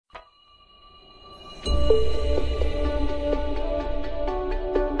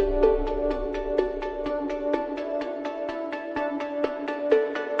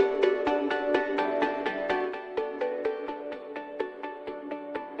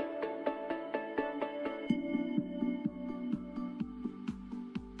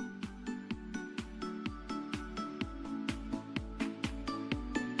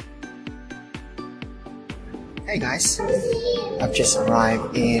Hey guys, I've just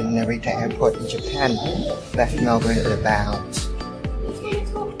arrived in Narita airport in Japan. Left Melbourne at about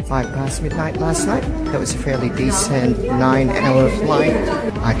 5 past midnight last night. That was a fairly decent 9-hour flight.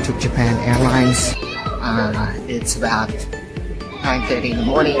 I took Japan Airlines. It's about 9:30 in the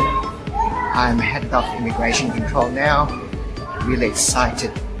morning. I'm headed off immigration control now. Really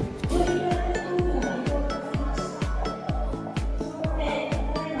excited.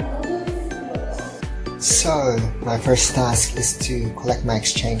 So, my first task is to collect my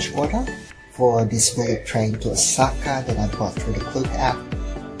exchange order for this bullet train to Osaka that I bought through the Klook app.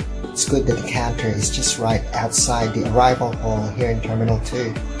 It's good that the counter is just right outside the arrival hall here in Terminal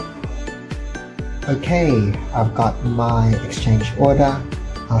 2. Okay, I've got my exchange order.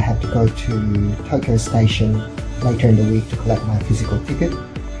 I'll have to go to Tokyo Station later in the week to collect my physical ticket.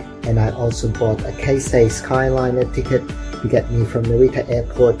 And I also bought a Keisei Skyliner ticket to get me from Narita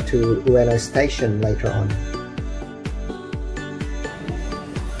Airport to Ueno Station later on.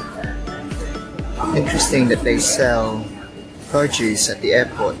 Interesting that they sell produce at the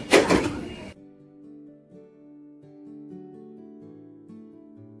airport.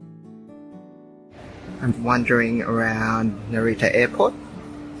 I'm wandering around Narita Airport,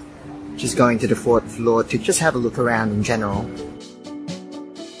 just going to the 4th floor to just have a look around in general.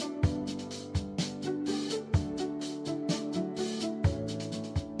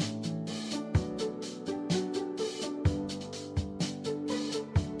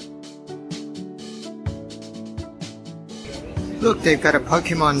 Look, they've got a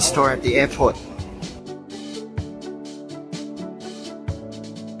Pokemon store at the airport.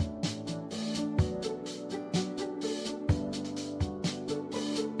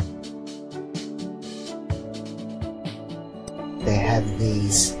 They have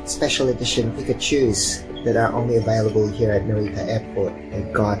these special edition Pikachus that are only available here at Narita Airport.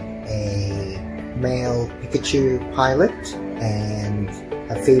 They've got a male Pikachu pilot and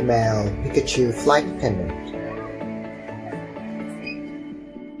a female Pikachu flight attendant.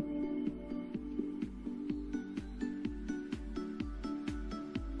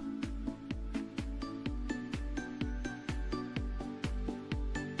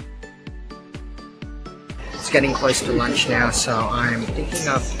 It's getting close to lunch now, so I'm thinking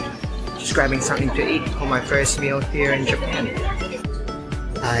of just grabbing something to eat for my first meal here in Japan.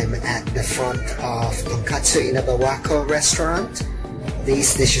 I'm at the front of Tonkatsu Inabawako restaurant.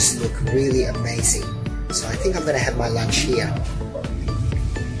 These dishes look really amazing, so I think I'm gonna have my lunch here.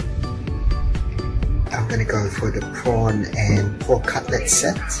 I'm gonna go for the prawn and pork cutlet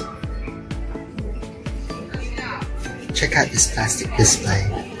set. Check out this plastic display.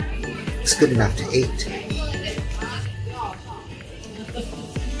 It's good enough to eat.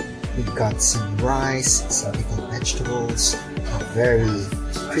 We've got some rice, some pickled vegetables, a very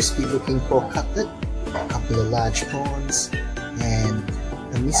crispy looking pork cutlet, a couple of large prawns, and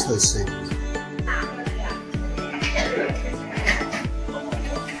a miso soup.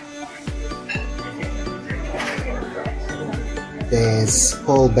 There's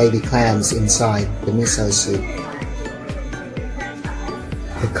whole baby clams inside the miso soup.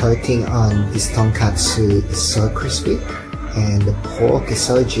 The coating on this tonkatsu is so crispy, and the pork is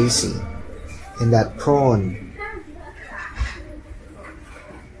so juicy, and that prawn,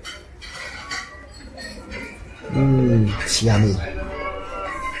 it's yummy.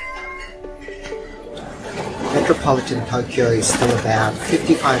 Metropolitan Tokyo is still about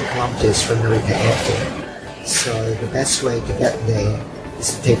 55 kilometers from Narita Airport, so the best way to get there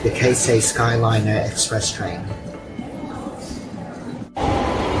is to take the Keisei Skyliner express train.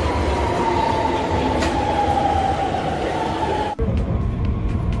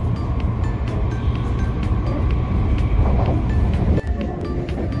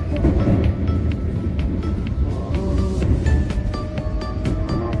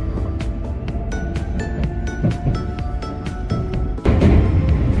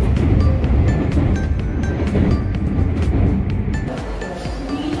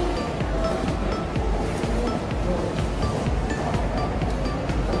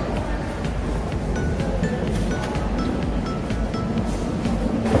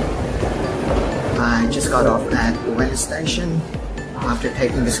 I just got off at the Ueno station after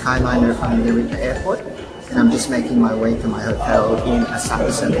taking the Skyliner from Narita Airport, and I'm just making my way to my hotel in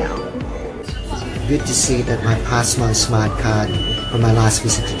Asakusa now. Good to see that my Passmo smart card from my last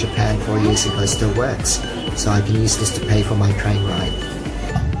visit to Japan 4 years ago still works, so I can use this to pay for my train ride.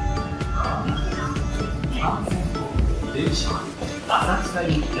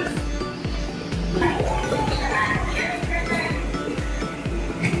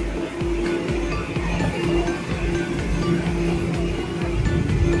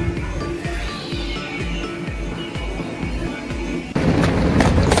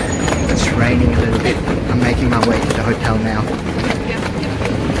 I'm making my way to the hotel now.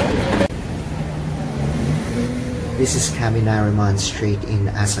 This is Kaminariman Street in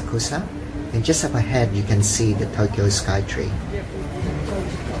Asakusa, and just up ahead you can see the Tokyo Skytree.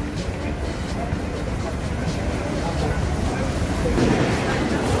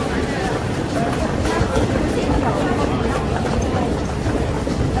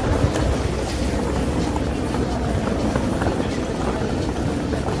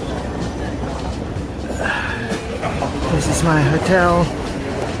 This is my hotel.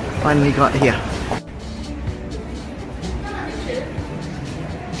 Finally got here.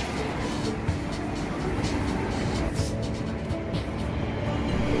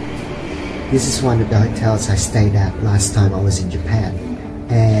 This is one of the hotels I stayed at last time I was in Japan,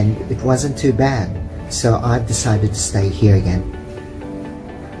 and it wasn't too bad, so I've decided to stay here again.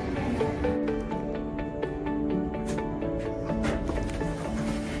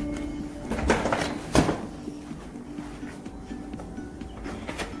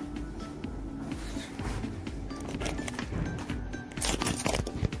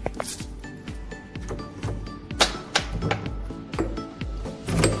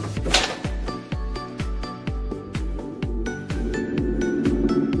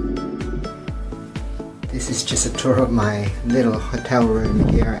 This is just a tour of my little hotel room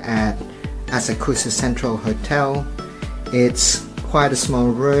here at Asakusa Central Hotel. It's quite a small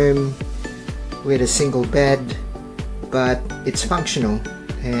room with a single bed, but it's functional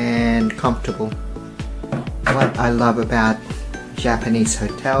and comfortable. What I love about Japanese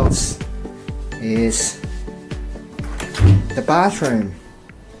hotels is the bathroom,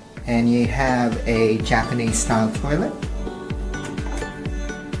 and you have a Japanese style toilet.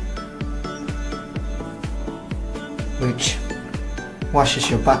 Which washes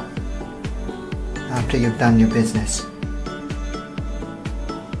your butt after you've done your business.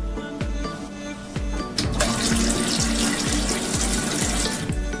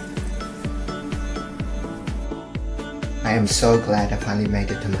 I am so glad I finally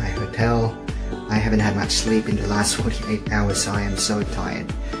made it to my hotel. I haven't had much sleep in the last 48 hours, so I am so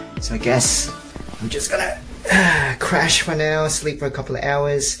tired. So I guess I'm just gonna crash for now, sleep for a couple of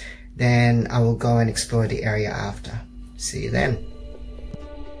hours, then I will go and explore the area after. See you then.